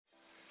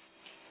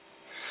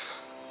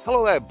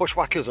Hello there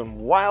bushwhackers and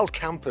wild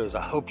campers,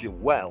 I hope you're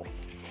well.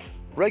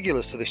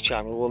 Regulars to this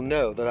channel will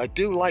know that I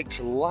do like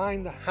to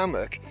line the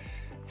hammock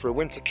for a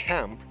winter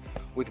camp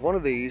with one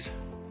of these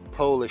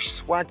Polish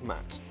swag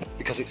mats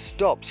because it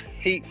stops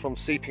heat from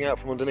seeping out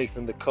from underneath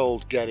and the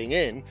cold getting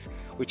in,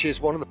 which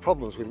is one of the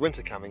problems with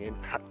winter hammocking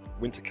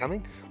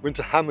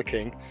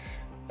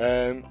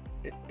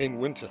in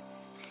winter.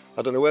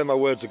 I don't know where my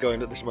words are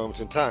going at this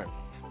moment in time.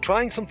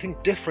 Trying something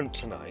different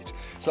tonight,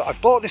 so I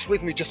bought this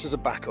with me just as a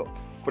backup,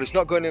 but it's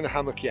not going in the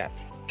hammock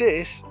yet.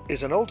 This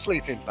is an old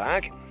sleeping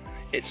bag.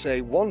 It's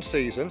a one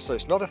season, so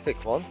it's not a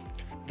thick one.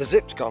 The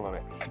zip's gone on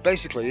it.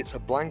 Basically, it's a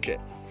blanket.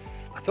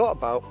 I thought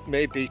about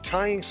maybe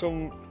tying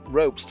some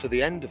ropes to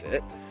the end of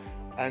it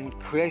and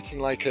creating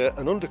like an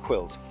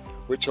underquilt,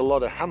 which a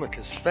lot of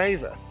hammockers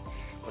favour.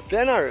 But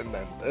then I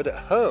remembered at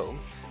home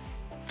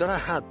that I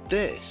had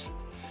this.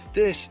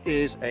 This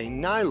is a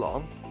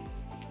nylon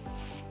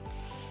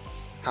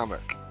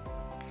hammock.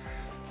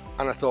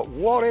 And I thought,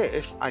 what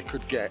if I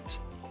could get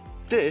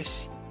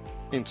this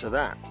into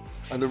that?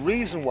 And the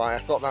reason why I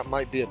thought that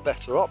might be a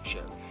better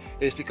option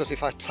is because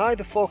if I tie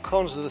the four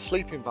corners of the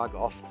sleeping bag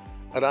off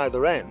at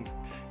either end,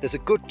 there's a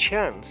good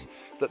chance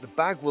that the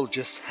bag will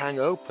just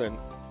hang open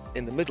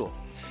in the middle,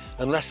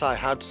 unless I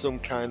had some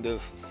kind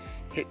of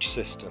hitch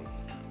system.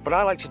 But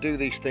I like to do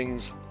these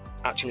things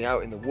actually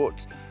out in the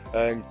woods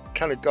and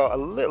kind of go a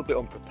little bit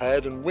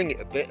unprepared and wing it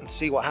a bit and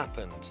see what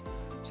happens.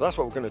 So that's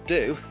what we're going to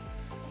do,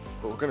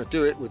 but we're going to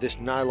do it with this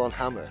nylon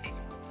hammock.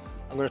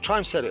 I'm going to try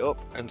and set it up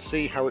and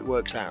see how it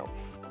works out.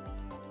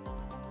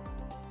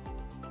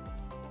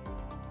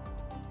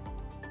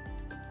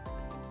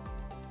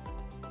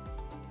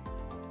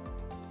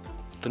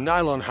 The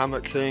nylon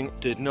hammock thing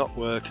did not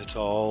work at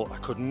all. I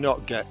could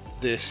not get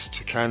this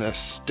to kind of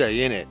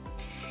stay in it.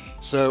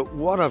 So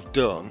what I've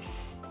done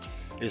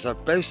is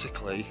I've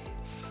basically,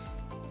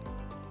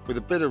 with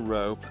a bit of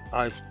rope,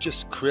 I've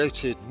just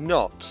created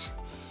knots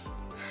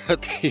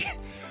at the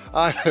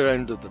either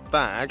end of the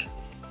bag.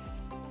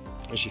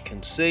 As you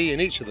can see, in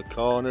each of the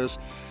corners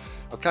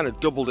I've kind of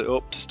doubled it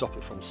up to stop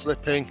it from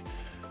slipping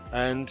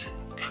and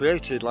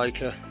created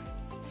like a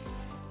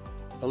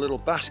little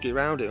basket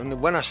around it,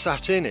 and when I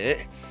sat in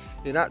it,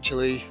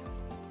 actually,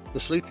 the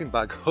sleeping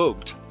bag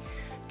hugged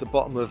the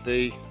bottom of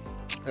the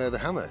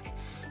hammock.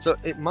 So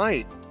it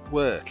might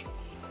work,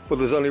 but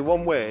there's only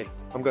one way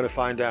I'm going to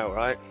find out,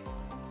 right?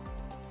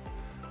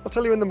 I'll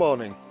tell you in the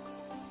morning.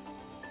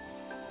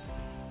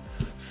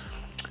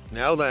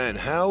 Now then,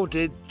 how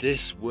did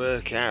this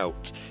work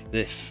out?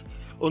 This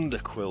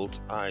underquilt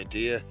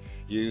idea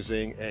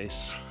using a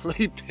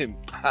sleeping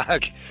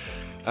bag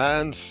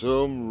and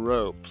some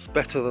ropes.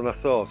 Better than I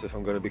thought, if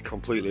I'm going to be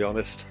completely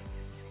honest.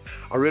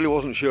 I really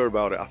wasn't sure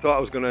about it. I thought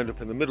I was going to end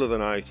up in the middle of the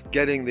night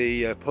getting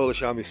the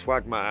Polish Army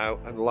swag mat out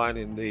and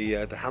lining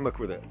the hammock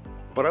with it.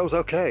 But I was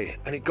okay,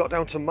 and it got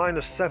down to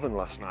 -7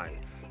 last night.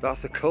 That's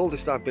the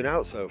coldest I've been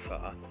out so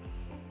far.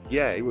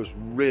 Yeah, it was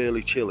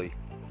really chilly,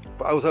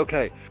 but I was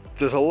okay.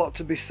 There's a lot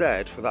to be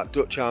said for that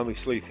Dutch Army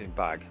sleeping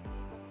bag.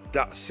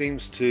 That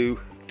seems to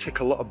tick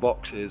a lot of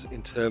boxes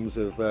in terms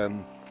of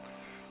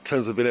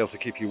being able to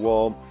keep you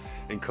warm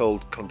in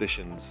cold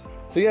conditions.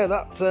 So yeah,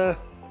 that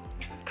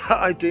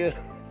idea,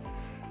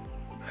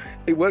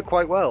 it worked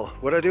quite well.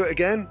 Would I do it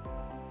again?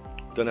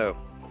 Don't know.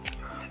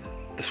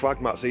 The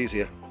swag mat's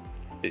easier.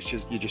 It's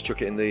just, you just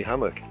chuck it in the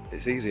hammock.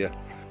 It's easier.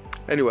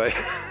 Anyway,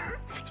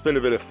 it's been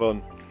a bit of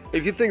fun.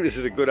 If you think this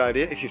is a good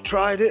idea, if you've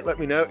tried it, let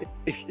me know.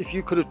 If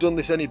you could have done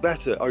this any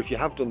better, or if you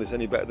have done this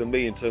any better than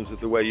me in terms of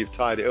the way you've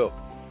tied it up,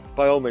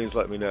 by all means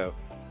let me know.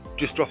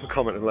 Just drop a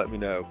comment and let me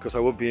know, because I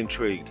would be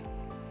intrigued.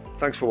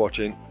 Thanks for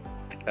watching,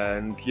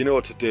 and you know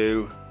what to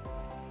do.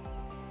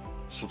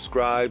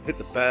 Subscribe, hit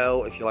the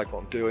bell if you like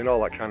what I'm doing, all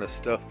that kind of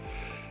stuff.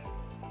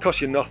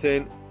 Costs you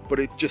nothing, but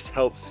it just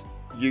helps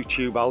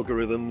YouTube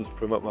algorithms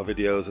promote my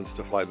videos and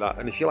stuff like that.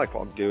 And if you like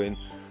what I'm doing,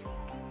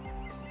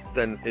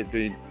 then it'd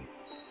be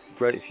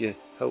great if you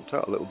helped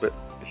out a little bit,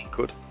 if you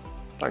could.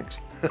 Thanks.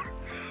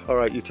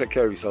 Alright, you take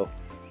care of yourself.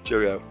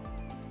 Cheerio.